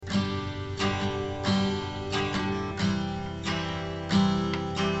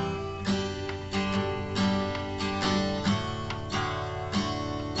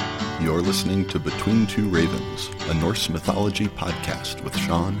You're listening to Between Two Ravens, a Norse mythology podcast with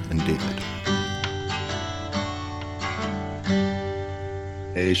Sean and David.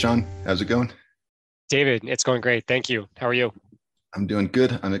 Hey, Sean, how's it going? David, it's going great. Thank you. How are you? I'm doing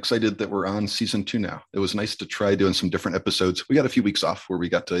good. I'm excited that we're on season 2 now. It was nice to try doing some different episodes. We got a few weeks off where we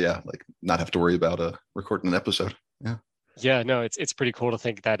got to, not have to worry about recording an episode. Yeah. Yeah, no, it's pretty cool to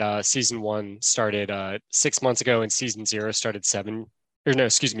think that season one started 6 months ago and season zero started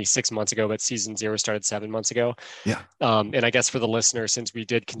 6 months ago, but season zero started 7 months ago. Yeah. And I guess for the listener, since we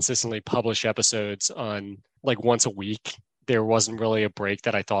did consistently publish episodes on like once a week, there wasn't really a break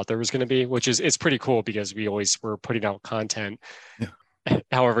that I thought there was going to be, which is it's pretty cool because we always were putting out content. Yeah.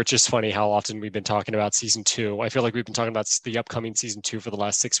 However, it's just funny how often we've been talking about season two. I feel like we've been talking about the upcoming season two for the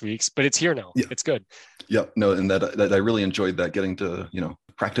last 6 weeks, but it's here now. Yeah. It's good. Yeah, no, and that I really enjoyed that, getting to,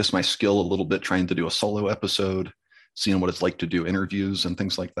 practice my skill a little bit, trying to do a solo episode, seeing what it's like to do interviews and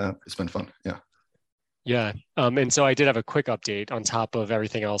things like that. It's been fun. Yeah. Yeah. And so I did have a quick update on top of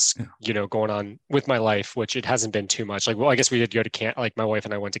everything else, going on with my life, which it hasn't been too much. I guess we did go to like my wife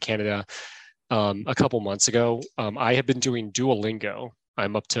and I went to Canada a couple months ago. I have been doing Duolingo.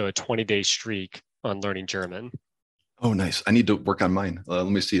 I'm up to a 20-day streak on learning German. Oh, nice. I need to work on mine. Let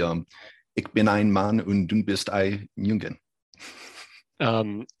me see. Ich bin ein Mann und du bist ein Jungen.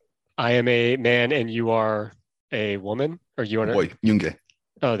 I am a man and you are a woman, or you are boy, Junge.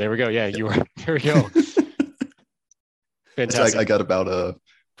 Oh, there we go. Yeah, you are. There we go. Fantastic. I got about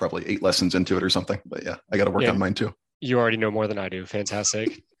probably 8 lessons into it or something, but yeah, I got to work on mine too. You already know more than I do.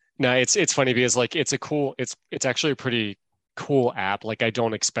 Fantastic. No, it's funny because like it's actually a pretty cool app. Like I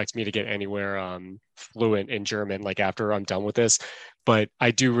don't expect me to get anywhere fluent in German like after I'm done with this, but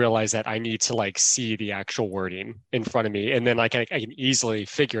I do realize that I need to like see the actual wording in front of me, and then like I can easily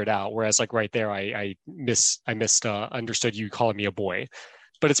figure it out. Whereas like right there, I understood you calling me a boy.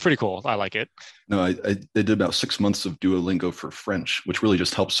 But it's pretty cool. I like it. No, I did about 6 months of Duolingo for French, which really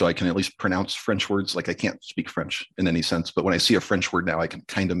just helps so I can at least pronounce French words. Like I can't speak French in any sense, but when I see a French word now, I can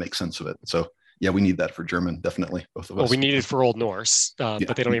kind of make sense of it. So yeah, we need that for German, definitely, both of us. Well, we need it for Old Norse, but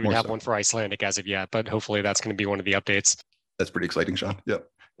they don't even have one for Icelandic as of yet. But hopefully that's going to be one of the updates. That's pretty exciting, Sean. Yeah.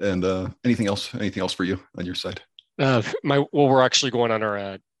 And anything else for you on your side? We're actually going on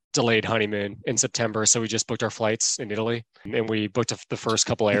our delayed honeymoon in September. So we just booked our flights in Italy and we booked the first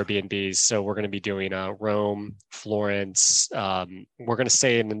couple Airbnbs. So we're going to be doing Rome, Florence. We're going to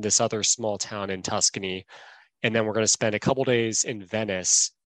stay in this other small town in Tuscany. And then we're going to spend a couple days in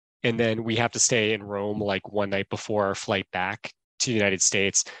Venice. And then we have to stay in Rome like one night before our flight back to the United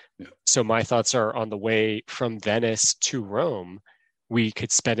States. Yeah. So my thoughts are on the way from Venice to Rome, we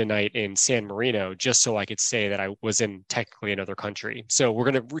could spend a night in San Marino just so I could say that I was in technically another country. So we're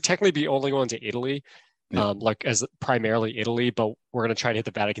technically be only going to Italy, like as primarily Italy, but we're going to try to hit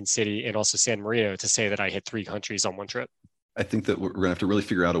the Vatican City and also San Marino to say that I hit 3 countries on one trip. I think that we're going to have to really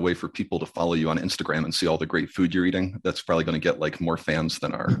figure out a way for people to follow you on Instagram and see all the great food you're eating. That's probably going to get like more fans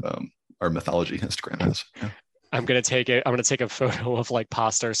than our mythology Instagram has. Yeah. I'm going to take a photo of like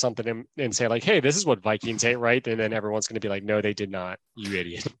pasta or something and say like, hey, this is what Vikings ate, right? And then everyone's going to be like, no, they did not, you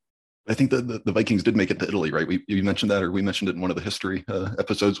idiot. I think that the Vikings did make it to Italy, right? You mentioned that, or we mentioned it in one of the history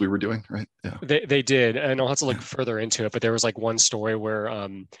episodes we were doing, right? Yeah. They did. And I'll have to look further into it, but there was like one story where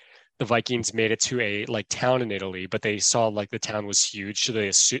the Vikings made it to a like town in Italy, but they saw like the town was huge. So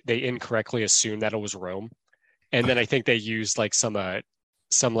they incorrectly assumed that it was Rome. And then I think they used like some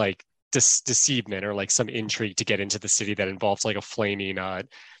like deceivement or like some intrigue to get into the city that involves like a flaming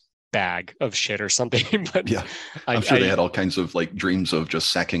bag of shit or something. But yeah, I'm sure they had all kinds of like dreams of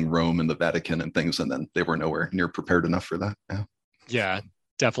just sacking Rome and the Vatican and things, and then they were nowhere near prepared enough for that. Yeah,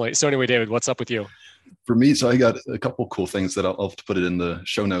 definitely. So anyway, David, what's up with you? For me, so I got a couple cool things that I'll have to put it in the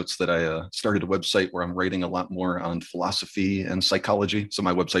show notes, that I started a website where I'm writing a lot more on philosophy and psychology. So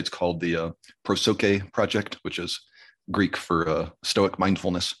my website's called the Prosoke Project, which is Greek for Stoic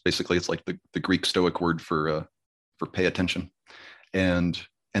mindfulness. Basically, it's like the Greek Stoic word for pay attention. And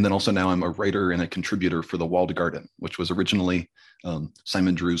then also now I'm a writer and a contributor for the Walled Garden, which was originally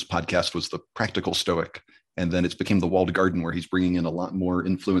Simon Drew's podcast was the Practical Stoic. And then it's became the Walled Garden, where he's bringing in a lot more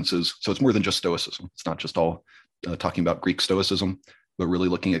influences. So it's more than just Stoicism. It's not just all talking about Greek Stoicism, but really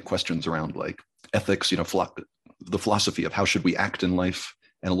looking at questions around like ethics, the philosophy of how should we act in life,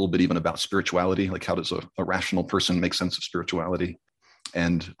 and a little bit even about spirituality, like how does a rational person make sense of spirituality.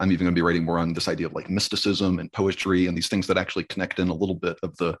 And I'm even going to be writing more on this idea of like mysticism and poetry and these things that actually connect in a little bit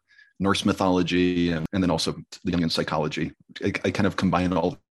of the Norse mythology and then also the Jungian psychology. I kind of combine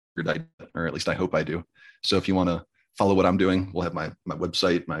all, or at least I hope I do. So if you want to follow what I'm doing, we'll have my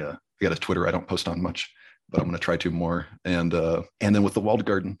website, I got a Twitter I don't post on much, but I'm going to try to more. And then with the walled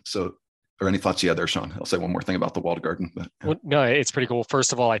garden. So, or any thoughts you had there, Sean? I'll say one more thing about the walled garden. But, yeah. Well, no, it's pretty cool.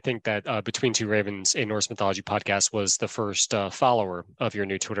 First of all, I think that Between Two Ravens, a Norse mythology podcast, was the first follower of your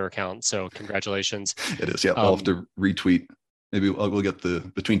new Twitter account. So congratulations. It is. Yeah, I'll have to retweet. Maybe we'll get the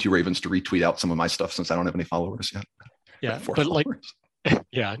Between Two Ravens to retweet out some of my stuff since I don't have any followers yet. Yeah, but followers.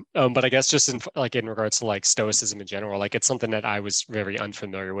 Yeah, but I guess just in regards to like Stoicism in general, like it's something that I was very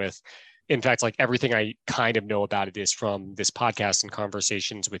unfamiliar with. In fact, like everything I kind of know about it is from this podcast and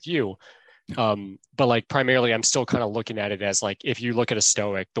conversations with you. But like primarily I'm still kind of looking at it as like, if you look at a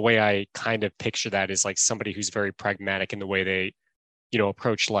Stoic, the way I kind of picture that is like somebody who's very pragmatic in the way they,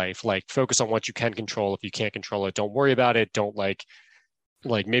 approach life. Like focus on what you can control. If you can't control it, don't worry about it. Don't like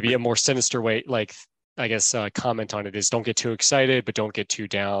maybe a more sinister way, like I guess comment on it is don't get too excited, but don't get too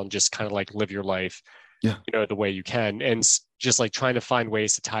down. Just kind of like live your life, the way you can. And just like trying to find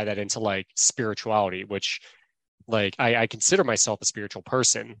ways to tie that into like spirituality, which like I consider myself a spiritual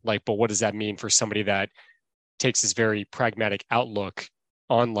person, like, but what does that mean for somebody that takes this very pragmatic outlook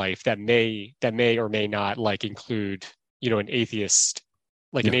on life that may or may not like include, an atheist,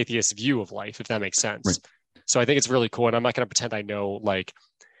 like an atheist view of life, if that makes sense. Right. So I think it's really cool. And I'm not going to pretend I know like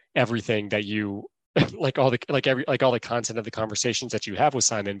everything that you like all the content of the conversations that you have with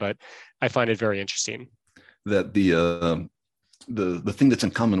Simon, but I find it very interesting. That the thing that's in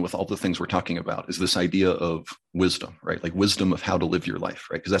common with all the things we're talking about is this idea of wisdom, right? Like wisdom of how to live your life,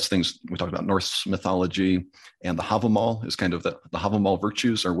 right? Because that's things we talk about Norse mythology, and the Havamal is kind of the Havamal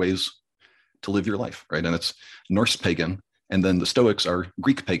virtues are ways to live your life, right? And it's Norse pagan. And then the Stoics are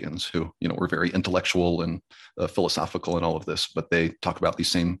Greek pagans who, were very intellectual and philosophical and all of this, but they talk about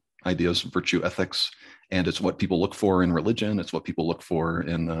these same ideas, virtue ethics, and it's what people look for in religion. It's what people look for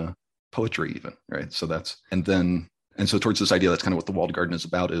in poetry even, right? So so towards this idea, that's kind of what the walled garden is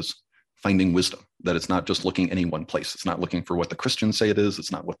about, is finding wisdom, that it's not just looking any one place. It's not looking for what the Christians say it is.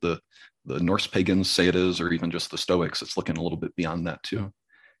 It's not what the Norse pagans say it is, or even just the Stoics. It's looking a little bit beyond that too.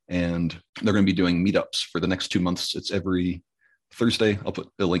 And they're going to be doing meetups for the next 2 months. It's every Thursday. I'll put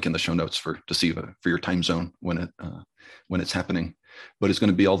a link in the show notes for your time zone when it's happening. But it's going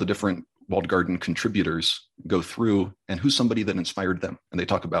to be all the different walled garden contributors go through and who's somebody that inspired them. And they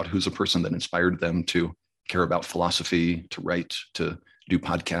talk about who's a person that inspired them to care about philosophy, to write, to do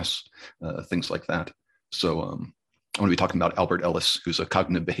podcasts, things like that. So I'm going to be talking about Albert Ellis, who's a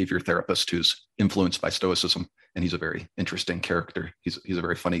cognitive behavior therapist who's influenced by Stoicism. And he's a very interesting character. He's a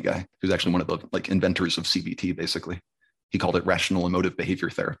very funny guy who's actually one of the like inventors of CBT, basically. He called it rational emotive behavior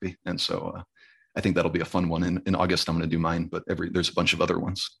therapy. And so I think that'll be a fun one. In August, I'm going to do mine, but there's a bunch of other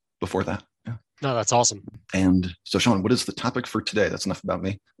ones before that. Yeah. No, that's awesome. And so, Sean, what is the topic for today? That's enough about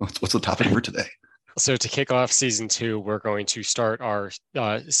me. What's the topic for today? So to kick off season 2, we're going to start our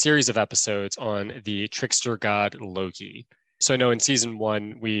series of episodes on the trickster god Loki. So I know in season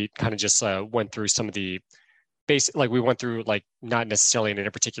 1, we kind of just went through some of the basic, like we went through, like not necessarily in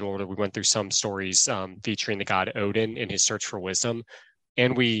a particular order, we went through some stories featuring the god Odin in his search for wisdom.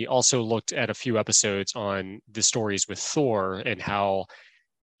 And we also looked at a few episodes on the stories with Thor and how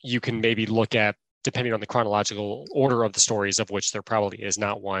you can maybe look at, depending on the chronological order of the stories, of which there probably is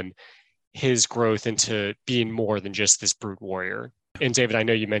not one, his growth into being more than just this brute warrior. And David, I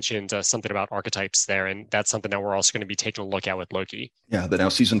know you mentioned something about archetypes there, and that's something that we're also going to be taking a look at with Loki. Yeah, that now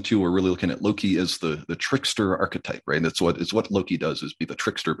season 2, we're really looking at Loki as the trickster archetype, right? That's what Loki does, is be the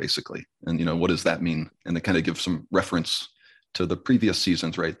trickster, basically. And, what does that mean? And they kind of give some reference to the previous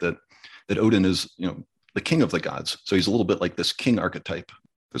seasons, right? That Odin is, the king of the gods. So he's a little bit like this king archetype.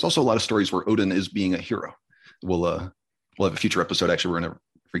 There's also a lot of stories where Odin is being a hero. We'll have a future episode. Actually, we're going to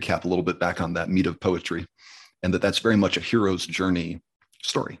recap a little bit back on that meat of poetry, and that's very much a hero's journey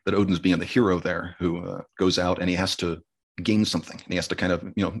story, that Odin's being the hero there who goes out and he has to gain something, and he has to kind of,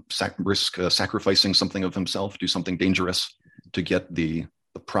 risk sacrificing something of himself, do something dangerous to get the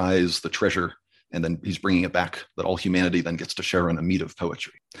prize, the treasure, and then he's bringing it back, that all humanity then gets to share in a meat of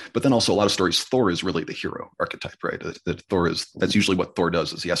poetry. But then also a lot of stories, Thor is really the hero archetype, right? That's usually what Thor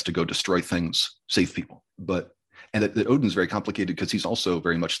does, is he has to go destroy things, save people. And that Odin's very complicated because he's also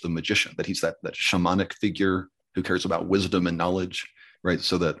very much the magician, that he's that shamanic figure who cares about wisdom and knowledge, right?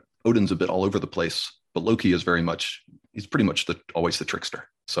 So that Odin's a bit all over the place, but Loki is he's pretty much always the trickster.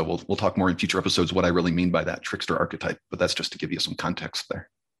 So we'll talk more in future episodes what I really mean by that trickster archetype, but that's just to give you some context there.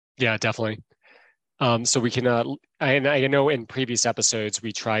 Yeah, definitely. So we can, I know in previous episodes,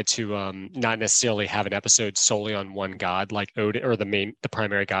 we tried to not necessarily have an episode solely on one god, like Odin, or the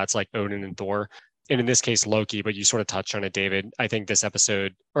primary gods like Odin and Thor. And in this case, Loki, but you sort of touched on it, David. I think this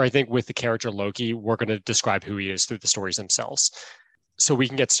episode, or I think with the character Loki, we're going to describe who he is through the stories themselves. So we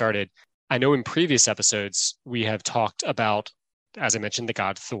can get started. I know in previous episodes we have talked about, as I mentioned, the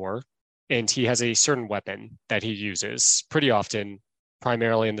god Thor, and he has a certain weapon that he uses pretty often,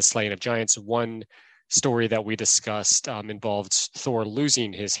 primarily in the slaying of giants. One story that we discussed involved Thor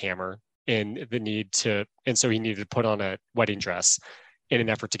losing his hammer and so he needed to put on a wedding dress in an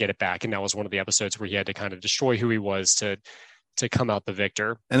effort to get it back. And that was one of the episodes where he had to kind of destroy who he was to come out the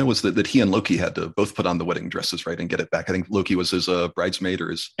victor. And it was that he and Loki had to both put on the wedding dresses, right, and get it back. I think Loki was his bridesmaid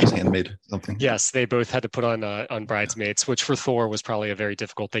or his handmaid, something. Yes, they both had to put on bridesmaids, which for Thor was probably a very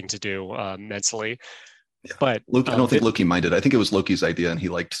difficult thing to do mentally. Yeah. But Loki, I don't think Loki minded. I think it was Loki's idea, and he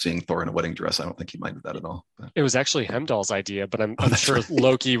liked seeing Thor in a wedding dress. I don't think he minded that at all. But it was actually Hemdall's idea, but I'm sure right.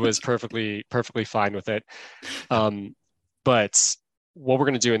 Loki was perfectly fine with it. But what we're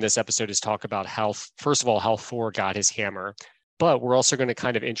going to do in this episode is talk about first of all, how Thor got his hammer. But we're also going to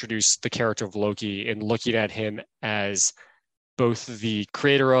kind of introduce the character of Loki and looking at him as both the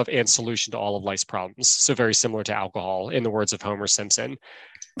creator of and solution to all of life's problems. So very similar to alcohol, in the words of Homer Simpson.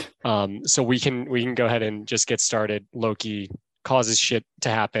 So we can go ahead and just get started. Loki causes shit to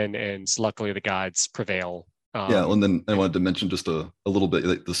happen, and luckily the gods prevail. And then I wanted to mention just a little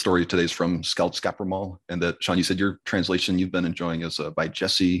bit. The story today's from Scout Scappermall, and that Sean, you said your translation you've been enjoying is by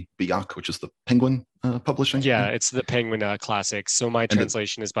Jesse Biak, which is the Penguin publishing. Yeah, it's the Penguin Classics. So my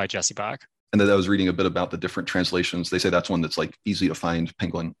translation is by Jesse Biak. And then I was reading a bit about the different translations. They say that's one that's like easy to find.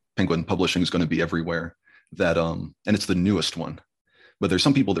 Penguin Publishing is going to be everywhere. That and it's the newest one. But there's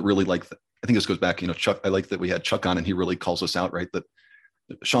some people that really like that. I think this goes back, Chuck. I like that we had Chuck on, and he really calls us out, right? That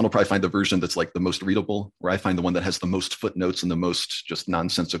Sean will probably find the version that's like the most readable, where I find the one that has the most footnotes and the most just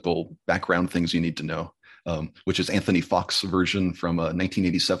nonsensical background things you need to know, which is Anthony Fawkes' version from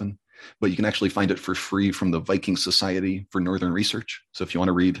 1987. But you can actually find it for free from the Viking Society for Northern Research. So if you want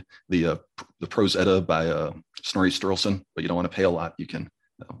to read the Prose Edda by Snorri Sturluson, but you don't want to pay a lot, you can.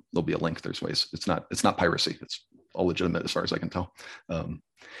 There'll be a link. There's ways. It's not piracy. It's all legitimate as far as I can tell.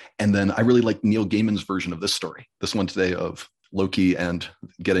 And then I really like Neil Gaiman's version of this story. This one today of Loki and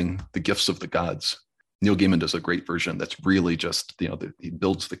getting the gifts of the gods. Neil Gaiman does a great version that's really just, he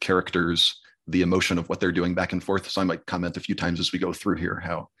builds the characters, the emotion of what they're doing back and forth. So I might comment a few times as we go through here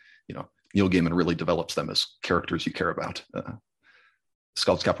how, Neil Gaiman really develops them as characters you care about.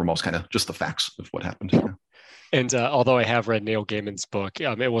 Scout Scappermall is kind of just the facts of what happened. And although I have read Neil Gaiman's book,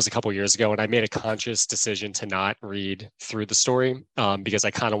 it was a couple years ago, and I made a conscious decision to not read through the story because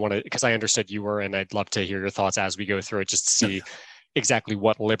I kind of want to, because I understood you were, and I'd love to hear your thoughts as we go through it, just to see exactly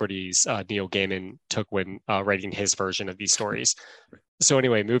what liberties Neil Gaiman took when writing his version of these stories. So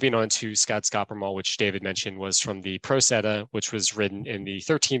anyway, moving on to Scout Scappermall, which David mentioned was from the Prose Edda, which was written in the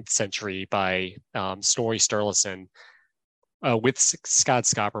 13th century by Snorri Sturluson. With Scout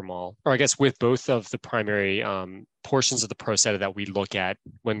Scappermall, or I guess with both of the primary portions of the Prose Edda that we look at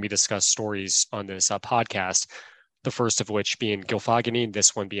when we discuss stories on this podcast, the first of which being Gylfaginning,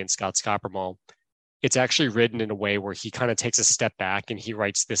 this one being Scout Scappermall, it's actually written in a way where he kind of takes a step back and he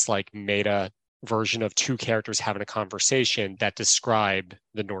writes this like meta version of two characters having a conversation that describe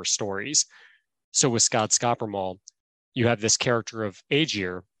the Norse stories. So with Scout Scappermall, you have this character of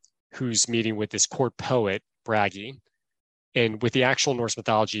Aegir who's meeting with this court poet, Bragi. And with the actual Norse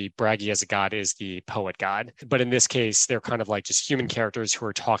mythology, Bragi as a god is the poet god. But in this case, they're kind of like just human characters who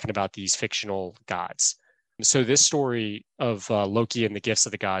are talking about these fictional gods. So this story of Loki and the gifts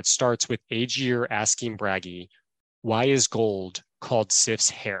of the gods starts with Aegir asking Bragi, why is gold called Sif's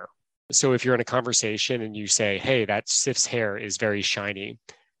hair? So if you're in a conversation and you say, hey, that Sif's hair is very shiny,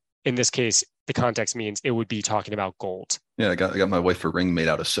 in this case, the context means it would be talking about gold. Yeah, I got my wife a ring made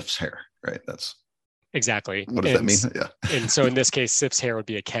out of Sif's hair, right? That's exactly. What does that mean? Yeah. And so in this case, Sif's hair would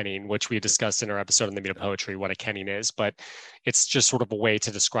be a kenning, which we discussed in our episode on the Meat of Poetry, what a kenning is. But it's just sort of a way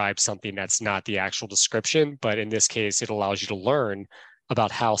to describe something that's not the actual description. But in this case, it allows you to learn about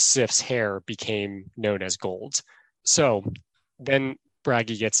how Sif's hair became known as gold. So then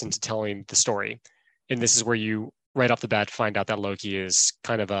Bragi gets into telling the story. And this is where you, right off the bat, find out that Loki is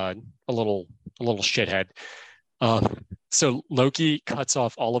kind of a little shithead. So Loki cuts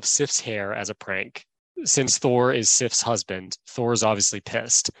off all of Sif's hair as a prank. Since Thor is Sif's husband, Thor is obviously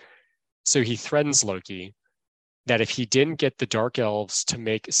pissed. So he threatens Loki that if he didn't get the Dark Elves to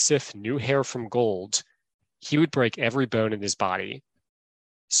make Sif new hair from gold, he would break every bone in his body.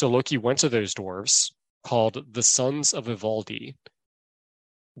 So Loki went to those dwarves, called the Sons of Ivaldi.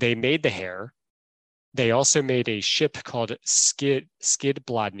 They made the hair. They also made a ship called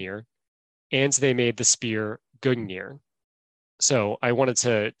Skidbladnir, and they made the spear Gungnir. So I wanted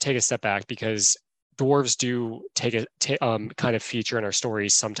to take a step back because dwarves do take a kind of feature in our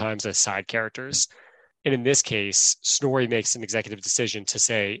stories sometimes as side characters. And in this case, Snorri makes an executive decision to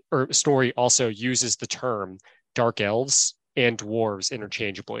say, or Snorri also uses the term dark elves and dwarves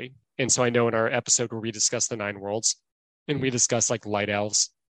interchangeably. And so I know in our episode where we discuss the nine worlds and we discuss like light elves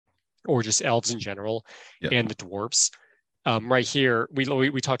or just elves in general Yeah. and the dwarves. Right here,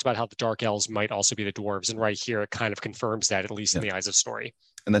 we talked about how the dark elves might also be the dwarves, and right here it kind of confirms that, at least in the eyes of Snorri.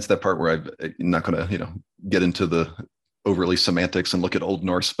 And that's that part where I'm not going to, get into the overly semantics and look at Old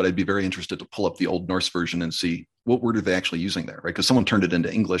Norse, but I'd be very interested to pull up the Old Norse version and see what word are they actually using there, right? Because someone turned it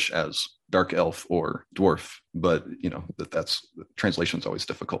into English as dark elf or dwarf, but that's translation is always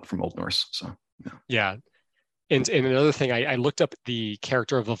difficult from Old Norse. So yeah. And another thing, I looked up the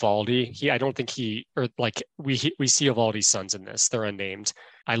character of Ivaldi. I don't think we see Ivaldi's sons in this. They're unnamed.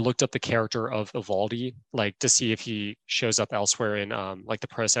 I looked up the character of Ivaldi, like to see if he shows up elsewhere in like the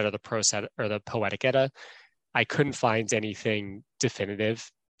prose Edda, or the Poetic Edda. I couldn't find anything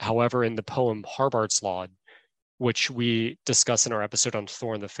definitive. However, in the poem Harbard's Laud, which we discuss in our episode on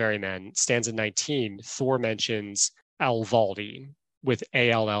Thor and the Ferryman, stanza 19, Thor mentions Alvaldi with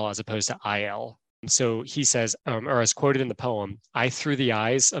ALL as opposed to IL. So he says, or as quoted in the poem, I threw the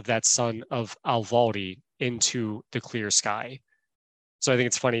eyes of that son of Alvaldi into the clear sky. So I think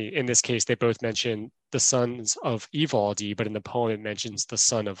it's funny, in this case, they both mention the sons of Ivaldi, but in the poem it mentions the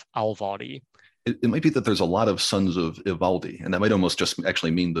son of Alvaldi. It might be that there's a lot of sons of Ivaldi, and that might almost just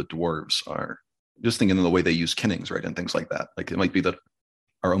actually mean the dwarves are, just thinking in the way they use kinnings, right, and things like that. Like it might be that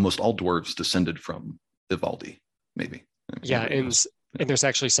are almost all dwarves descended from Ivaldi, maybe. Yeah, and there's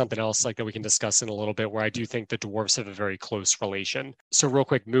actually something else like that we can discuss in a little bit where I do think the dwarves have a very close relation. So real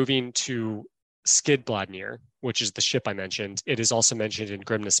quick, moving to Skidbladnir, which is the ship I mentioned, it is also mentioned in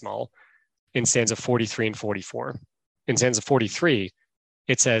Grimnismal in stanza 43 and 44. In stanza 43,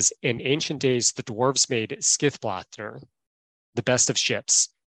 it says, in ancient days, the dwarves made Skidbladnir, the best of ships,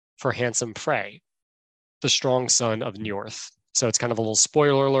 for handsome Frey, the strong son of Njorth. So it's kind of a little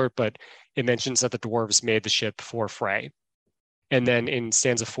spoiler alert, but it mentions that the dwarves made the ship for Frey. And then in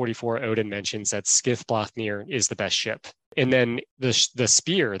stanza 44, Odin mentions that Skidbladnir is the best ship. And then the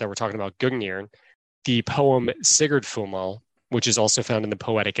spear that we're talking about, Gungnir, the poem Sigurdfummal, which is also found in the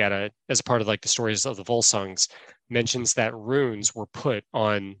Poetic Edda as part of like the stories of the Volsungs, mentions that runes were put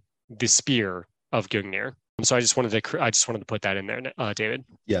on the spear of Gungnir. So I just wanted to put that in there, David.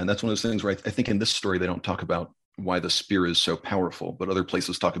 Yeah, and that's one of those things where I think in this story they don't talk about why the spear is so powerful, but other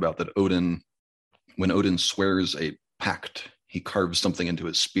places talk about that when Odin swears a pact, he carves something into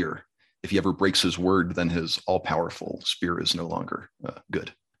his spear. If he ever breaks his word, then his all-powerful spear is no longer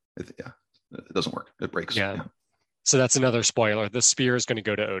good. It doesn't work. It breaks. Yeah. So that's another spoiler. The spear is going to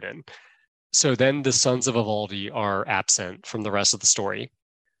go to Odin. So then the sons of Ivaldi are absent from the rest of the story.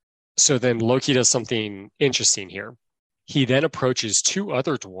 So then Loki does something interesting here. He then approaches two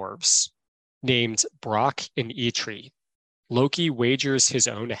other dwarves named Brock and Eitri. Loki wagers his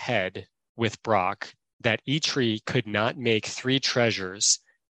own head with Brock that Eitri could not make three treasures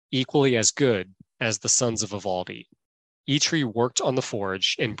equally as good as the sons of Ivaldi. Eitri worked on the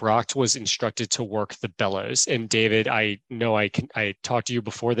forge, and Brock was instructed to work the bellows. And David, I know I talked to you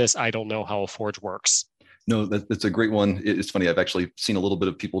before this. I don't know how a forge works. No, that's a great one. It's funny. I've actually seen a little bit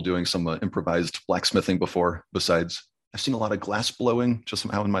of people doing some improvised blacksmithing before. Besides, I've seen a lot of glass blowing just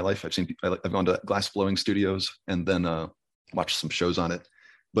somehow in my life. I've gone to glass blowing studios and then watched some shows on it.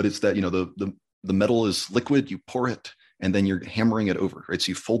 But it's that, the metal is liquid, you pour it, and then you're hammering it over, right? So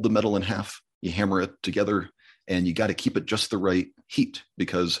you fold the metal in half, you hammer it together, and you got to keep it just the right heat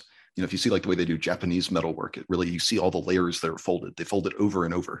because, if you see like the way they do Japanese metal work, you see all the layers that are folded. They fold it over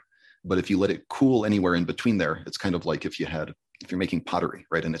and over. But if you let it cool anywhere in between there, it's kind of like if you're making pottery,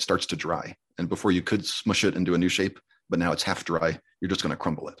 right? And it starts to dry. And before you could smush it into a new shape, but now it's half dry, you're just going to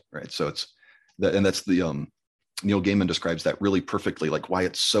crumble it, right? So that's the, Neil Gaiman describes that really perfectly, like why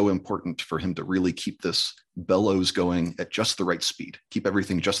it's so important for him to really keep this bellows going at just the right speed, keep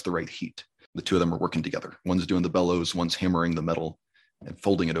everything just the right heat. The two of them are working together. One's doing the bellows, one's hammering the metal and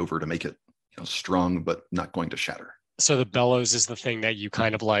folding it over to make it strong, but not going to shatter. So the bellows is the thing that you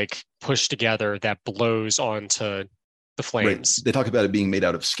kind of like push together that blows onto the flames. Right. They talk about it being made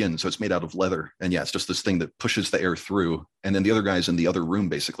out of skin, so it's made out of leather. And yeah, it's just this thing that pushes the air through. And then the other guy's in the other room,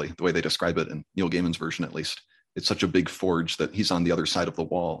 basically, the way they describe it in Neil Gaiman's version, at least. It's such a big forge that he's on the other side of the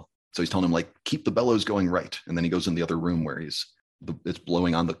wall. So he's telling him, like, keep the bellows going right. And then he goes in the other room where it's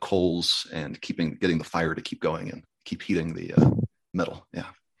blowing on the coals and getting the fire to keep going and keep heating the metal. Yeah.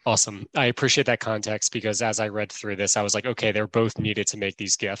 Awesome. I appreciate that context because as I read through this, I was like, okay, they're both needed to make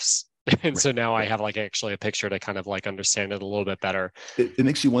these gifts. And so now I have like actually a picture to kind of like understand it a little bit better. It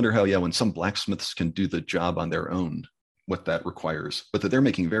makes you wonder how, when some blacksmiths can do the job on their own, what that requires, but that they're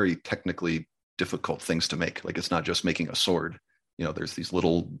making very technically difficult things to make. Like it's not just making a sword. There's these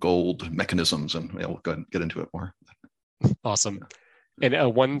little gold mechanisms, and we'll go ahead and get into it more. Awesome.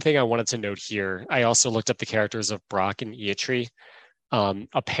 And one thing I wanted to note here, I also looked up the characters of Brock and Eitri.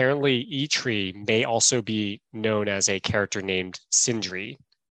 Apparently, Eitri may also be known as a character named Sindri,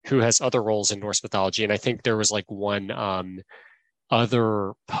 who has other roles in Norse mythology. And I think there was like one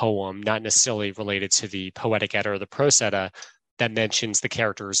other poem, not necessarily related to the Poetic Edda or the Prose Edda, that mentions the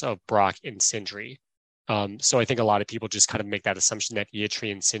characters of Brock and Sindri. So I think a lot of people just kind of make that assumption that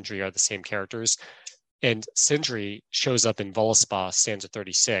Eitri and Sindri are the same characters. And Sindri shows up in Voluspa, stanza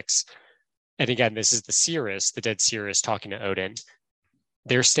 36. And again, this is the seeress, the dead seeress, talking to Odin.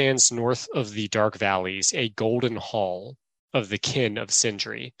 There stands north of the dark valleys a golden hall of the kin of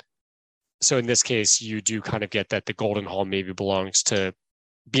Sindri. So in this case, you do kind of get that the golden hall maybe belongs to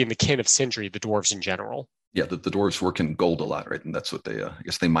being the kin of Sindri, the dwarves in general. Yeah, the dwarves work in gold a lot, right? And that's what they, I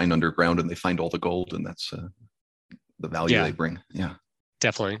guess they mine underground and they find all the gold, and that's the value they bring. Yeah.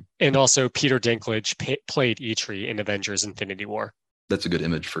 Definitely. And also Peter Dinklage played Eitri in Avengers Infinity War. That's a good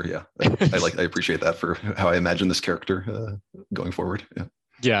image for, I appreciate that for how I imagine this character going forward.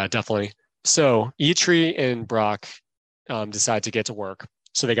 Yeah, definitely. So Eitri and Brock decide to get to work.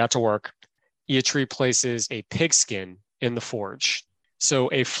 So they got to work. Eitri places a pigskin in the forge. So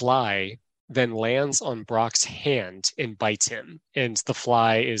a fly then lands on Brock's hand and bites him. And the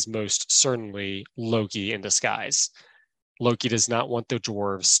fly is most certainly Loki in disguise. Loki does not want the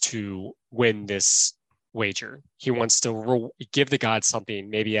dwarves to win this wager. He wants to give the gods something,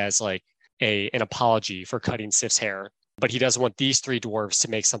 maybe as like an apology for cutting Sif's hair. But he doesn't want these three dwarves to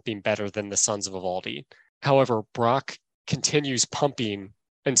make something better than the sons of Ivaldi. However, Brock continues pumping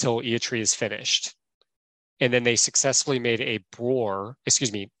until Eitri is finished. And then they successfully made a boar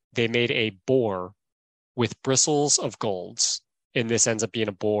with bristles of golds. And this ends up being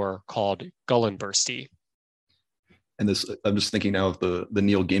a boar called Gullinbursti. And this, I'm just thinking now of the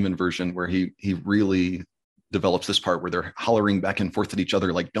Neil Gaiman version where he really develops this part where they're hollering back and forth at each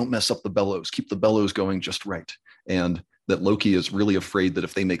other, like, don't mess up the bellows, keep the bellows going just right. And that Loki is really afraid that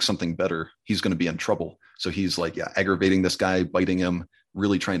if they make something better, he's going to be in trouble. So he's like, aggravating this guy, biting him,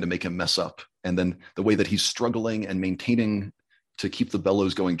 really trying to make him mess up. And then the way that he's struggling and maintaining to keep the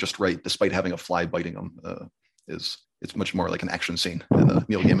bellows going just right, despite having a fly biting him, it's much more like an action scene in the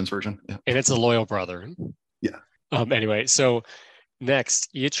Neil Gaiman's version. Yeah. And it's a loyal brother. Yeah. Anyway, so next,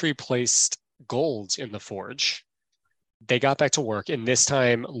 Eitri placed gold in the forge. They got back to work, and this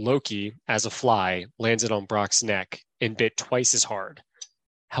time Loki, as a fly, landed on Brock's neck and bit twice as hard.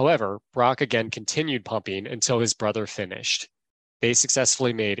 However, Brock again continued pumping until his brother finished. They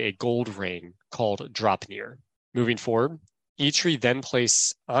successfully made a gold ring called Dropnir. Moving forward, Eitri then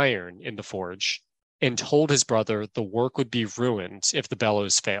placed iron in the forge and told his brother the work would be ruined if the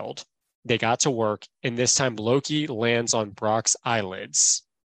bellows failed. They got to work, and this time Loki lands on Brock's eyelids,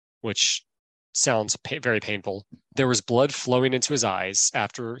 which sounds very painful. There was blood flowing into his eyes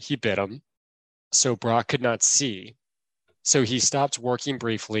after he bit him, so Brock could not see. So he stopped working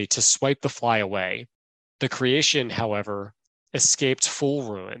briefly to swipe the fly away. The creation, however, escaped full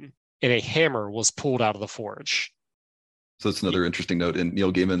ruin, and a hammer was pulled out of the forge. So that's another interesting note in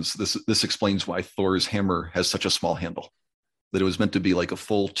Neil Gaiman's. This explains why Thor's hammer has such a small handle. That it was meant to be like a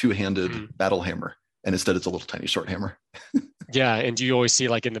full two-handed battle hammer, and instead it's a little tiny short hammer. Yeah, and you always see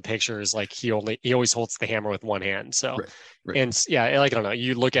like in the pictures, like he always holds the hammer with one hand. So, right. And yeah, like I don't know,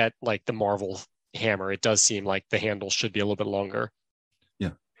 you look at like the Marvel hammer, it does seem like the handle should be a little bit longer. Yeah,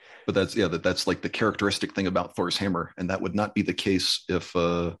 but that's like the characteristic thing about Thor's hammer, and that would not be the case if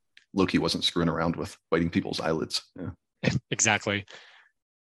Loki wasn't screwing around with biting people's eyelids. Yeah. Exactly.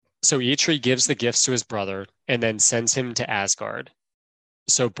 So Eitri gives the gifts to his brother and then sends him to Asgard.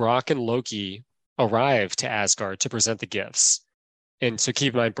 So Brock and Loki arrive to Asgard to present the gifts. And so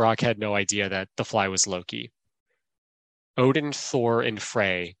keep in mind, Brock had no idea that the fly was Loki. Odin, Thor, and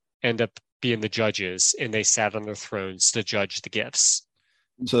Frey end up being the judges, and they sat on their thrones to judge the gifts.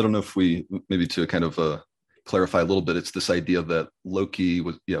 So I don't know if we, maybe to kind of clarify a little bit, it's this idea that Loki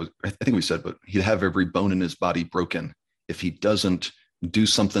was, I think we said, but he'd have every bone in his body broken if he doesn't do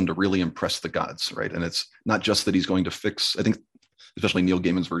something to really impress the gods, right? And it's not just that he's going to fix, I think, especially Neil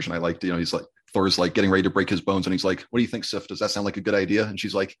Gaiman's version, I liked, he's like, Thor's like getting ready to break his bones. And he's like, what do you think, Sif? Does that sound like a good idea? And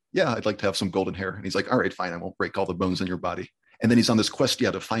she's like, yeah, I'd like to have some golden hair. And he's like, all right, fine. I won't break all the bones in your body. And then he's on this quest,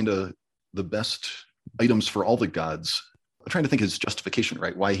 to find the best items for all the gods. I'm trying to think his justification,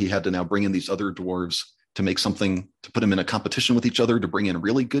 right? Why he had to now bring in these other dwarves to make something, to put them in a competition with each other, to bring in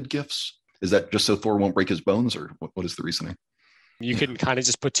really good gifts. Is that just so Thor won't break his bones, or what is the reasoning? You can kind of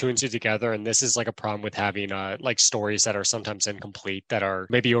just put two and two together. And this is like a problem with having like stories that are sometimes incomplete, that are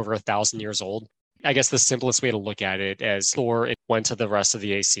maybe over 1,000 years old. I guess the simplest way to look at it is Thor went to the rest of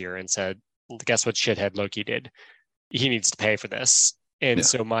the Aesir and said, guess what shithead Loki did? He needs to pay for this. And Yeah.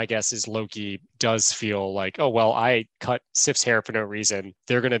 so my guess is Loki does feel like, oh, well, I cut Sif's hair for no reason.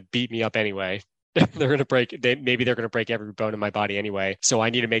 They're going to beat me up anyway. Maybe they're going to break every bone in my body anyway. So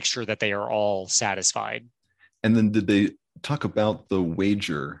I need to make sure that they are all satisfied. And then did they talk about the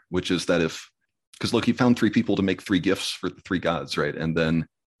wager, which is that because Loki found three people to make three gifts for the three gods, right? And then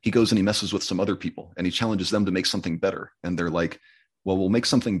he goes and he messes with some other people and he challenges them to make something better. And they're like, well, we'll make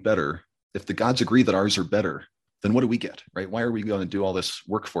something better. If the gods agree that ours are better, then what do we get, right? Why are we going to do all this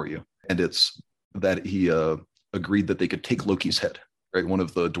work for you? And it's that he agreed that they could take Loki's head, right? One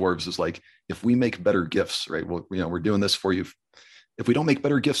of the dwarves is like, if we make better gifts, right? Well, we're doing this for you. If we don't make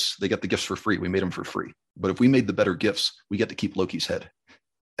better gifts, they get the gifts for free. We made them for free. But if we made the better gifts, we get to keep Loki's head.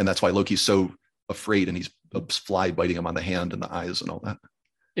 And that's why Loki's so afraid and he's a fly biting him on the hand and the eyes and all that.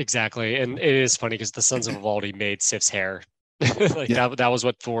 Exactly. And it is funny because the Sons of Vivaldi made Sif's hair. That was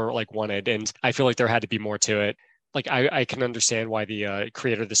what Thor like wanted. And I feel like there had to be more to it. Like I can understand why the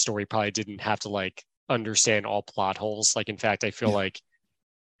creator of the story probably didn't have to like understand all plot holes. Like, in fact, I feel like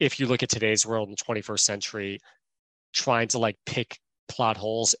if you look at today's world in the 21st century, trying to like pick plot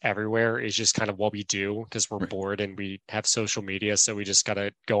holes everywhere is just kind of what we do because we're bored and we have social media. So we just got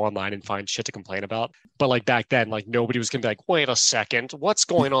to go online and find shit to complain about. But like back then, like nobody was going to be like, wait a second, what's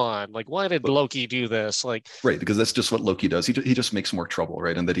going on? Like, why did Loki do this? Like, right. Because that's just what Loki does. He just makes more trouble,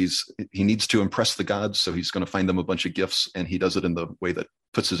 right? And that he needs to impress the gods. So he's going to find them a bunch of gifts and he does it in the way that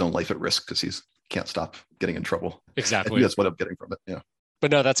puts his own life at risk because he can't stop getting in trouble. Exactly. That's what I'm getting from it. Yeah. But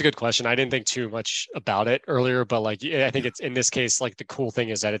no, that's a good question. I didn't think too much about it earlier, but like, I think it's in this case, like the cool thing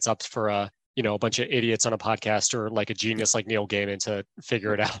is that it's up for a bunch of idiots on a podcast or like a genius like Neil Gaiman to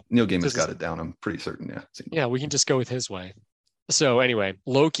figure it out. Neil Gaiman's got it down. I'm pretty certain. Yeah. Yeah, we can just go with his way. So anyway,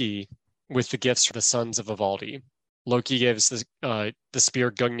 Loki with the gifts for the Sons of Vivaldi. Loki gives the spear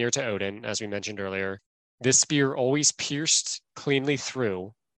Gungnir to Odin, as we mentioned earlier. This spear always pierced cleanly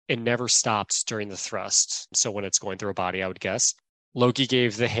through and never stopped during the thrust. So when it's going through a body, I would guess. Loki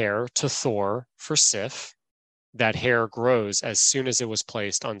gave the hair to Thor for Sif. That hair grows as soon as it was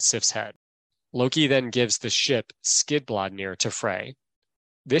placed on Sif's head. Loki then gives the ship Skidbladnir to Frey.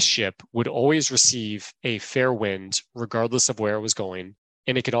 This ship would always receive a fair wind regardless of where it was going,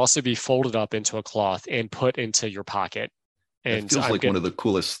 and it could also be folded up into a cloth and put into your pocket. And it feels like one of the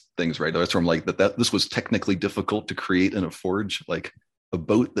coolest things, right? That's from like that this was technically difficult to create in a forge, like a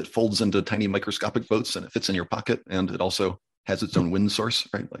boat that folds into tiny microscopic boats and it fits in your pocket, and it also has its own wind source,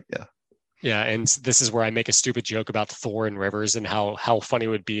 right? Like, yeah. Yeah, and this is where I make a stupid joke about Thor and rivers and how funny it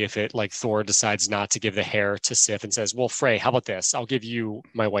would be if it like Thor decides not to give the hair to Sif and says, well, Frey, how about this? I'll give you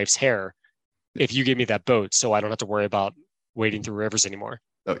my wife's hair if you give me that boat so I don't have to worry about wading through rivers anymore.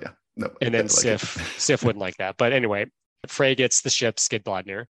 Oh, yeah. No. And then Sif wouldn't like that. But anyway, Frey gets the ship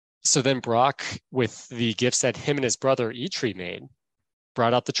Skidbladnir. So then Brock, with the gifts that him and his brother Eitri made,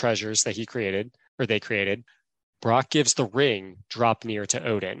 brought out the treasures that they created. Brock gives the ring Draupnir to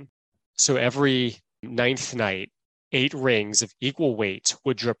Odin. So every 9th night, 8 rings of equal weight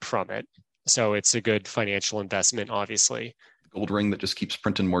would drip from it. So it's a good financial investment, obviously. Gold ring that just keeps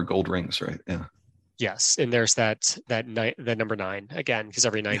printing more gold rings, right? Yeah. Yes, and there's that number 9 again, because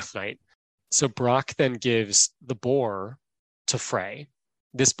every 9th night. So Brock then gives the boar to Frey.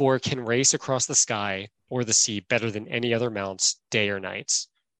 This boar can race across the sky or the sea better than any other mounts, day or night.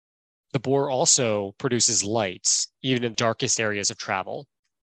 The boar also produces lights, even in darkest areas of travel.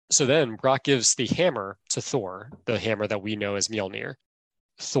 So then Brock gives the hammer to Thor, the hammer that we know as Mjolnir.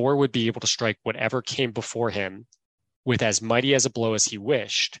 Thor would be able to strike whatever came before him with as mighty as a blow as he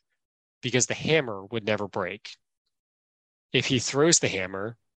wished, because the hammer would never break. If he throws the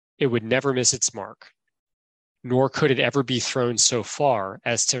hammer, it would never miss its mark, nor could it ever be thrown so far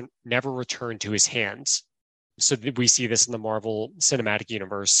as to never return to his hands. So we see this in the Marvel Cinematic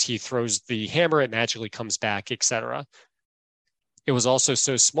Universe. He throws the hammer, it magically comes back, etc. It was also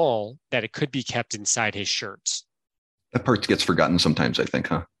so small that it could be kept inside his shirts. That part gets forgotten sometimes, I think,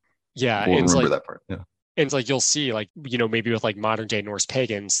 huh? Yeah. We'll remember that part, yeah. And it's like you'll see, like, maybe with like modern day Norse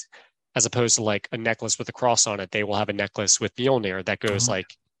pagans, as opposed to like a necklace with a cross on it, they will have a necklace with Mjolnir that goes like,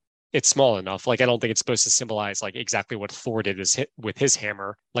 it's small enough. Like, I don't think it's supposed to symbolize like exactly what Thor did with his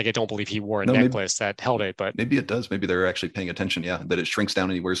hammer. Like, I don't believe he wore a necklace that held it, but maybe it does. Maybe they're actually paying attention. Yeah. That it shrinks down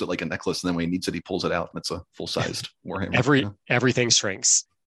and he wears it like a necklace. And then when he needs it, he pulls it out and it's a full-sized Warhammer. Everything shrinks.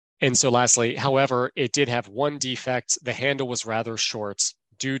 And so lastly, however, it did have one defect. The handle was rather short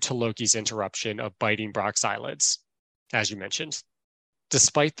due to Loki's interruption of biting Brock's eyelids, as you mentioned.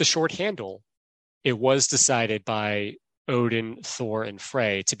 Despite the short handle, it was decided by Odin, Thor, and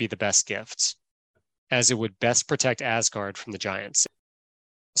Frey to be the best gift, as it would best protect Asgard from the giants.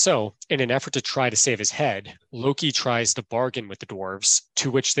 So, in an effort to try to save his head, Loki tries to bargain with the dwarves,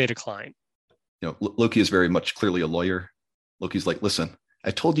 to which they decline. Loki is very much clearly a lawyer. Loki's like, listen,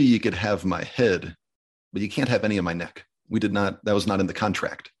 I told you could have my head, but you can't have any of my neck. That was not in the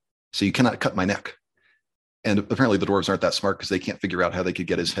contract. So you cannot cut my neck. And apparently the dwarves aren't that smart because they can't figure out how they could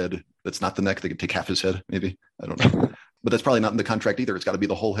get his head. That's not the neck. They could take half his head, maybe. I don't know. But that's probably not in the contract either. It's got to be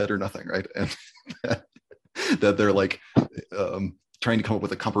the whole head or nothing, right? And that they're like trying to come up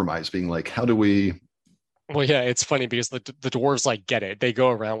with a compromise, being like, how do we... Well, yeah, it's funny because the dwarves like get it. They go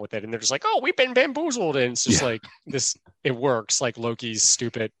around with it and they're just like, oh, we've been bamboozled. And it's just like this, it works, like Loki's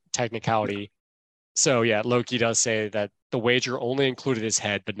stupid technicality. So yeah, Loki does say that the wager only included his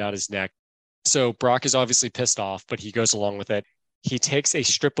head, but not his neck. So Brock is obviously pissed off, but he goes along with it. He takes a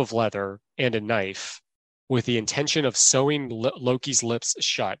strip of leather and a knife with the intention of sewing Loki's lips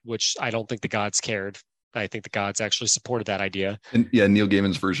shut, which I don't think the gods cared. I think the gods actually supported that idea. And yeah, Neil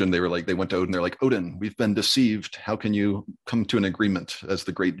Gaiman's version, they went to Odin, they're like, Odin, we've been deceived. How can you come to an agreement as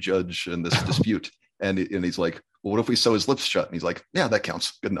the great judge in this dispute? And he's like, well, what if we sew his lips shut? And he's like, yeah, that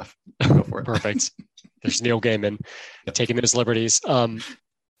counts. Good enough. Go for it. Perfect. There's Neil Gaiman taking those liberties.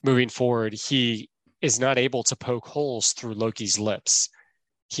 Moving forward, he is not able to poke holes through Loki's lips.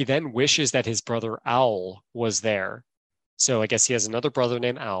 He then wishes that his brother Owl was there. So I guess he has another brother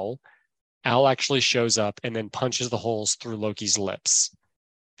named Owl. Owl actually shows up and then punches the holes through Loki's lips.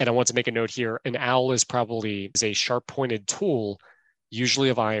 And I want to make a note here. An owl is a sharp-pointed tool, usually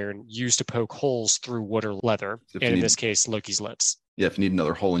of iron, used to poke holes through wood or leather. And in this case, Loki's lips. Yeah, if you need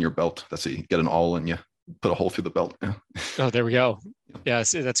another hole in your belt, that's it. You get an awl and you put a hole through the belt. Yeah. Oh, there we go. Yeah,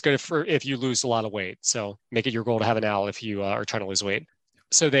 so that's good for if you lose a lot of weight. So make it your goal to have an owl if you are trying to lose weight.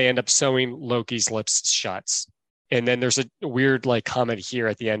 So they end up sewing Loki's lips shut. And then there's a weird comment here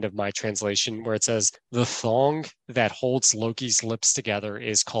at the end of my translation where it says the thong that holds Loki's lips together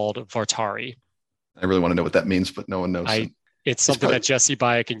is called Vartari. I really want to know what that means, but no one knows. It's something that Jesse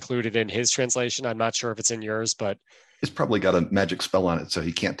Bayek included in his translation. I'm not sure if it's in yours, but it's probably got a magic spell on it, so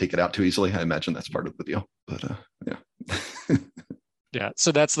he can't take it out too easily. I imagine that's part of the deal. But yeah. Yeah,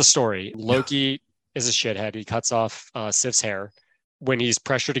 so that's the story. Loki is a shithead. He cuts off Sif's hair. When he's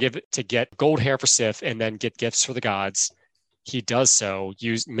pressured to get gold hair for Sif and then get gifts for the gods, he does so,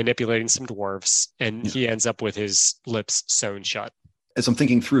 manipulating some dwarves, and he ends up with his lips sewn shut. As I'm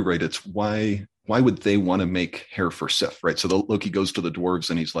thinking through, right, it's why would they want to make hair for Sif, right? So Loki goes to the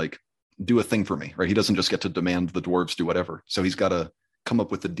dwarves and he's like, do a thing for me, right? He doesn't just get to demand the dwarves do whatever. So he's got to come up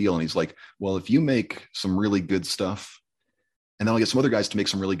with a deal. And he's like, well, if you make some really good stuff, and then I'll get some other guys to make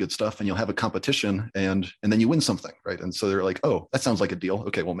some really good stuff, and you'll have a competition, and then you win something, right? And so they're like, oh, that sounds like a deal.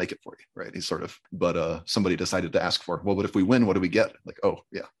 Okay, we'll make it for you, right? He's sort of, but somebody decided to ask for, well, but if we win, what do we get? Like, oh,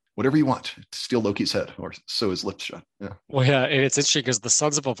 yeah, whatever you want. Steal Loki's head or sew his lips shut. Yeah. Well, yeah, and it's interesting because the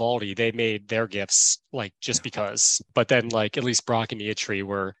Sons of Ivaldi, they made their gifts just because, but then at least Brock and Eitri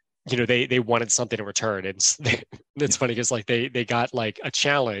were, they wanted something in return. It's funny because they got a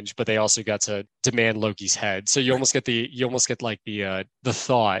challenge, but they also got to demand Loki's head. So you almost get the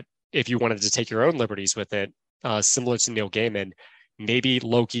thought, if you wanted to take your own liberties with it, similar to Neil Gaiman, maybe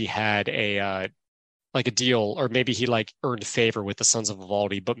Loki had a deal, or maybe he earned favor with the Sons of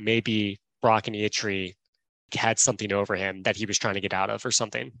Ivaldi, but maybe Brock and Eitri had something over him that he was trying to get out of or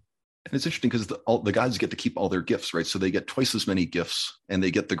something. And it's interesting because the gods get to keep all their gifts, right? So they get twice as many gifts, and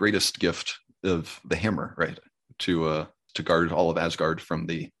they get the greatest gift of the hammer, right? To guard all of Asgard from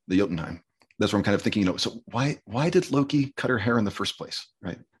the Jotunheim. That's what I'm kind of thinking. So why did Loki cut her hair in the first place,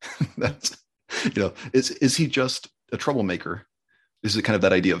 right? That's is he just a troublemaker? Is it kind of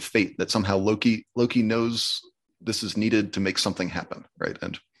that idea of fate that somehow Loki knows this is needed to make something happen, right?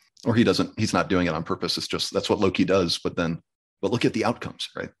 Or he doesn't. He's not doing it on purpose. It's just that's what Loki does. But look at the outcomes,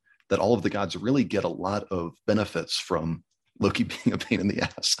 right? That all of the gods really get a lot of benefits from Loki being a pain in the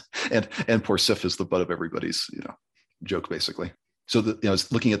ass, and poor Sif is the butt of everybody's joke basically. So I was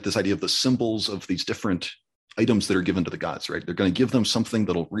looking at this idea of the symbols of these different items that are given to the gods, right? They're going to give them something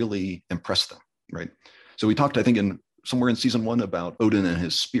that'll really impress them, right? So we talked, I think, somewhere in season 1 about Odin and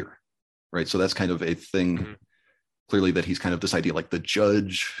his spear, right? So that's kind of a thing. Clearly, that he's kind of this idea like the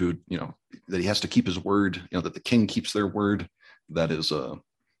judge who that he has to keep his word, that the king keeps their word. That is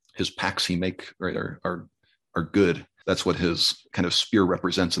his pacts he make, right, are good. That's what his kind of spear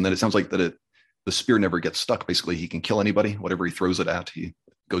represents. And then it sounds like that the spear never gets stuck. Basically, he can kill anybody. Whatever he throws it at, he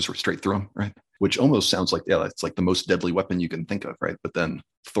goes straight through him, right? Which almost sounds like, yeah, it's like the most deadly weapon you can think of, right? But then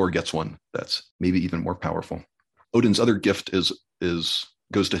Thor gets one that's maybe even more powerful. Odin's other gift is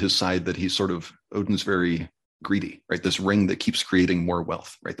goes to his side, that he's sort of, Odin's very greedy, right? This ring that keeps creating more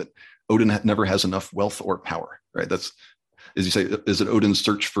wealth, right? That Odin never has enough wealth or power, right? That's, as you say, is it Odin's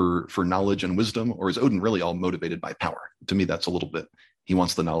search for knowledge and wisdom, or is Odin really all motivated by power? To me, that's a little bit, he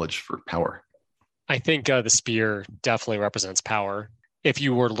wants the knowledge for power. I think the spear definitely represents power. If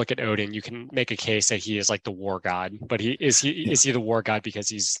you were to look at Odin, you can make a case that he is like the war god, but is he the war god because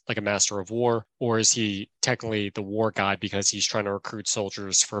he's like a master of war, or is he technically the war god because he's trying to recruit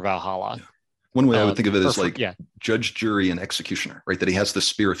soldiers for Valhalla? Yeah. One way I would think of it is like yeah. judge, jury, and executioner, right? That he has the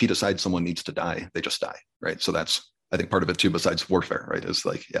spear. If he decides someone needs to die, they just die, right? So that's, I think, part of it too, besides warfare, right? Is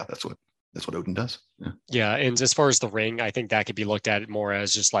like, yeah, that's what Odin does. Yeah. And as far as the ring, I think that could be looked at more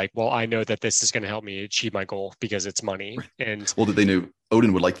as just like, well, I know that this is going to help me achieve my goal because it's money. Right. And well, they knew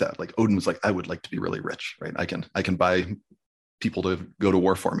Odin would like that. Like Odin was like, I would like to be really rich, right? I can buy people to go to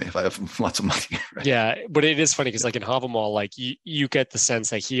war for me if I have lots of money. Right? Yeah. But it is funny because like in Havamal, like you get the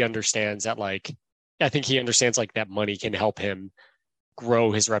sense that he understands that, like, I think he understands like that money can help him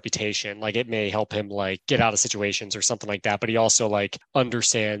grow his reputation. Like it may help him like get out of situations or something like that. But he also like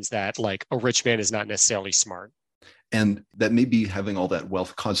understands that like a rich man is not necessarily smart. And that maybe having all that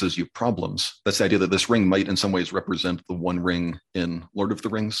wealth causes you problems. That's the idea that this ring might in some ways represent the One Ring in Lord of the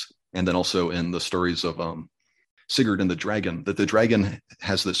Rings. And then also in the stories of Sigurd and the dragon, that the dragon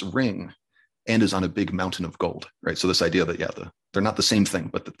has this ring and is on a big mountain of gold, right? So this idea that, yeah, they're not the same thing,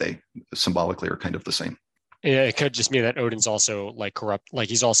 but that they symbolically are kind of the same. Yeah, it could just mean that Odin's also like corrupt, like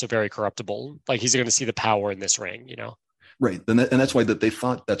he's also very corruptible. Like he's going to see the power in this ring, you know? Right. And that's why that they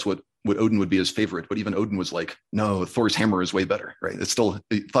thought that's what Odin would be his favorite. But even Odin was like, no, Thor's hammer is way better, right? It's still,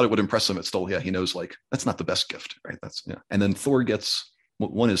 he thought it would impress him. It's still, yeah, he knows like, that's not the best gift, right? That's, yeah. And then Thor gets,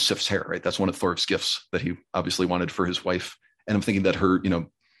 one is Sif's hair, right? That's one of Thor's gifts that he obviously wanted for his wife. And I'm thinking that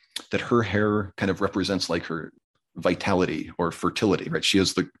that her hair kind of represents like her vitality or fertility, right? She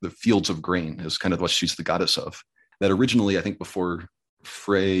has the fields of grain is kind of what she's the goddess of. That originally, I think before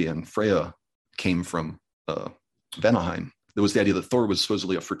Frey and Freya came from Vanaheim, there was the idea that Thor was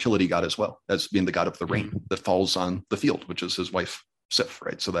supposedly a fertility god as well, as being the god of the rain that falls on the field, which is his wife, Sif,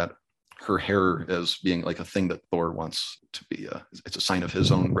 right? So that her hair as being like a thing that Thor wants to be, it's a sign of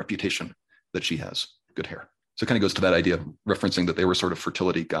his own reputation that she has good hair. So it kind of goes to that idea, referencing that they were sort of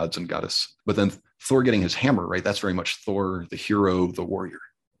fertility gods and goddess. But then Thor getting his hammer, right? That's very much Thor, the hero, the warrior.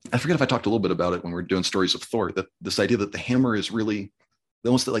 I forget if I talked a little bit about it when we were doing stories of Thor, that this idea that the hammer is really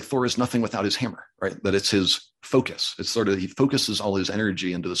almost like Thor is nothing without his hammer, right? That it's his focus. It's sort of, he focuses all his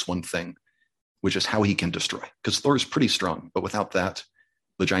energy into this one thing, which is how he can destroy. Because Thor is pretty strong, but without that,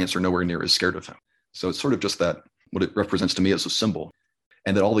 the giants are nowhere near as scared of him. So it's sort of just that, what it represents to me as a symbol.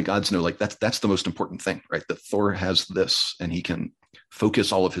 And that all the gods know, like that's the most important thing, right? That Thor has this and he can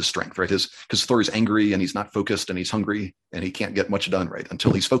focus all of his strength, right? Because Thor is angry and he's not focused and he's hungry and he can't get much done, right?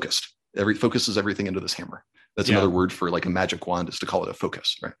 Until he's focused. Focuses everything into this hammer. That's another word for like a magic wand, is to call it a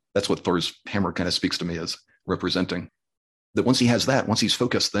focus, right? That's what Thor's hammer kind of speaks to me as representing. That once he has that, once he's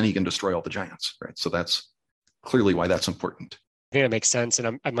focused, then he can destroy all the giants, right? So that's clearly why that's important. I think that makes sense.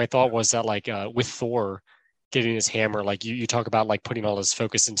 And my thought was that like with Thor getting his hammer, like you talk about like putting all his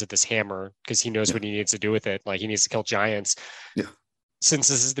focus into this hammer because he knows what he needs to do with it. Like he needs to kill giants. Yeah. Since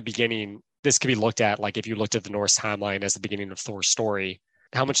this is the beginning, this could be looked at like if you looked at the Norse timeline as the beginning of Thor's story,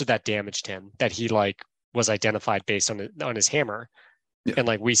 how much of that damaged him that he like was identified based on his hammer. Yeah. And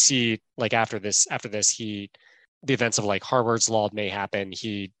like we see like after this the events of like Harvard's Law may happen.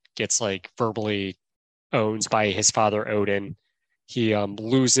 He gets like verbally owned by his father Odin. He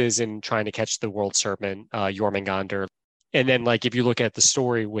loses in trying to catch the world serpent, Jormungandr. And then, like, if you look at the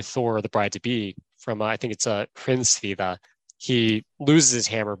story with Thor, the bride-to-be, from, I think it's Prince Theva, he loses his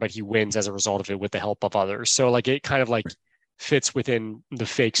hammer, but he wins as a result of it with the help of others. So, like, it kind of, like, fits within the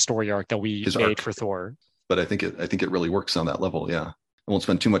fake story arc that we made for Thor. But I think it really works on that level, yeah. I won't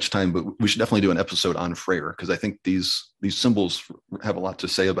spend too much time, but we should definitely do an episode on Freyr, because I think these symbols have a lot to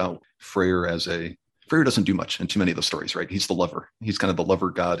say about Freyr Freyr doesn't do much in too many of the stories, right? He's the lover. He's kind of the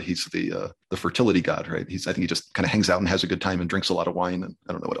lover god. He's the fertility god, right? I think he just kind of hangs out and has a good time and drinks a lot of wine. And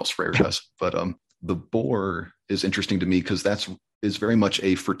I don't know what else Freyr does. But the boar is interesting to me because is very much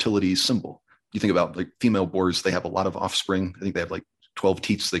a fertility symbol. You think about like female boars, they have a lot of offspring. I think they have like 12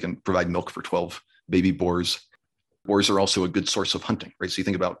 teats. They can provide milk for 12 baby boars. Boars are also a good source of hunting, right? So you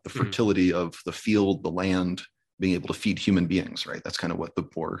think about the fertility of the field, the land, being able to feed human beings, right? That's kind of what the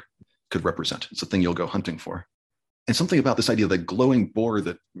boar could represent. It's a thing you'll go hunting for. And something about this idea of the glowing boar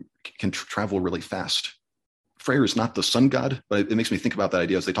that can travel really fast. Freyr is not the sun god, but it makes me think about that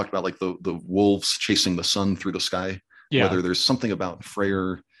idea as they talked about like the wolves chasing the sun through the sky. Yeah. Whether there's something about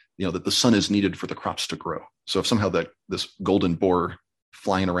Freyr, that the sun is needed for the crops to grow. So if somehow that this golden boar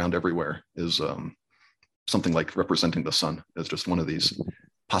flying around everywhere is something like representing the sun, as just one of these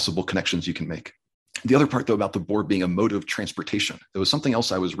possible connections you can make. The other part, though, about the boar being a mode of transportation, there was something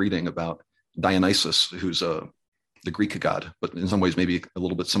else I was reading about Dionysus, who's the Greek god, but in some ways maybe a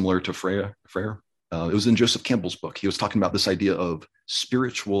little bit similar to Freya. It was in Joseph Campbell's book. He was talking about this idea of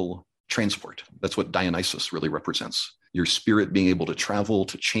spiritual transport. That's what Dionysus really represents. Your spirit being able to travel,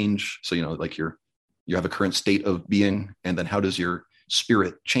 to change. So, like you have a current state of being, and then how does your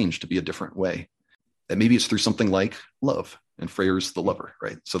spirit change to be a different way? And maybe it's through something like love, and Freyr's the lover,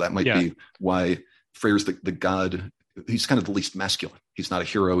 right? So that might be why Freyr's the god. He's kind of the least masculine. He's not a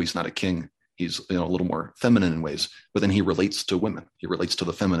hero. He's not a king. He's a little more feminine in ways, but then he relates to women. He relates to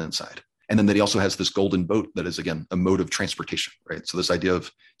the feminine side. And then that he also has this golden boat that is, again, a mode of transportation, right? So this idea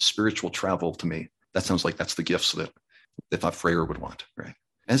of spiritual travel, to me, that sounds like that's the gifts that they thought Freyr would want, right?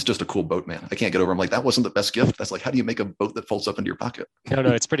 And it's just a cool boat, man. I can't get over. I'm like, that wasn't the best gift. That's like, how do you make a boat that folds up into your pocket? No,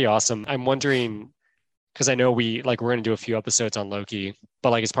 it's pretty awesome. I'm wondering, because I know we're going to do a few episodes on Loki,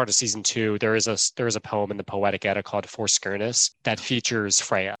 but like as part of season 2, there is a poem in the Poetic Edda called Forskurnis that features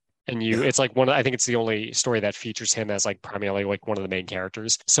Freya. And it's like I think it's the only story that features him as like primarily like one of the main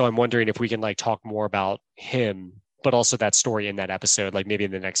characters. So I'm wondering if we can like talk more about him, but also that story in that episode, like maybe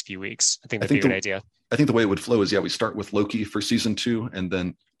in the next few weeks. I think that'd be a good idea. I think the way it would flow is, we start with Loki for season 2 and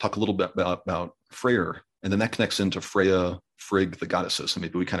then talk a little bit about Freyr. And then that connects into Freya, Frigg, the goddesses. And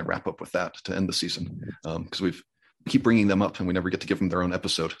maybe we kind of wrap up with that to end the season, because we keep bringing them up and we never get to give them their own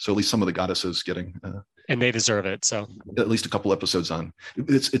episode. So at least some of the goddesses getting and they deserve it. So at least a couple episodes on.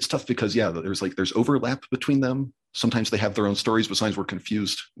 It's tough because there's overlap between them. Sometimes they have their own stories, but sometimes we're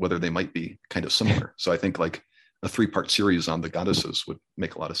confused whether they might be kind of similar. So I think like a 3-part series on the goddesses would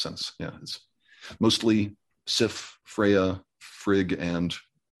make a lot of sense. Yeah, it's mostly Sif, Freya, Frigg, and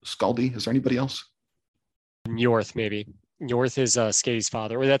Scaldi. Is there anybody else? Njorth, maybe. Njorth is Skadi's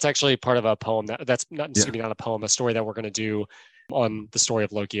father. Or that's actually part of a poem that's not a poem, a story that we're going to do on the story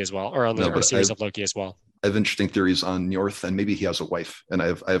of Loki as well, or on the series of Loki as well. I have interesting theories on Njorth, and maybe he has a wife. And I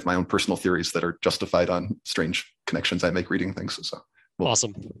have my own personal theories that are justified on strange connections I make reading things. So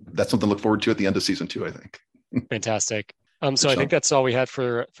awesome. That's something to look forward to at the end of season 2, I think. Fantastic. So I think that's all we had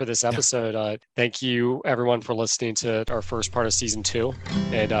for this episode. Thank you everyone for listening to our first part of season 2,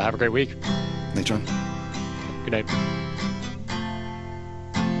 and have a great week. Hey, John. Good night.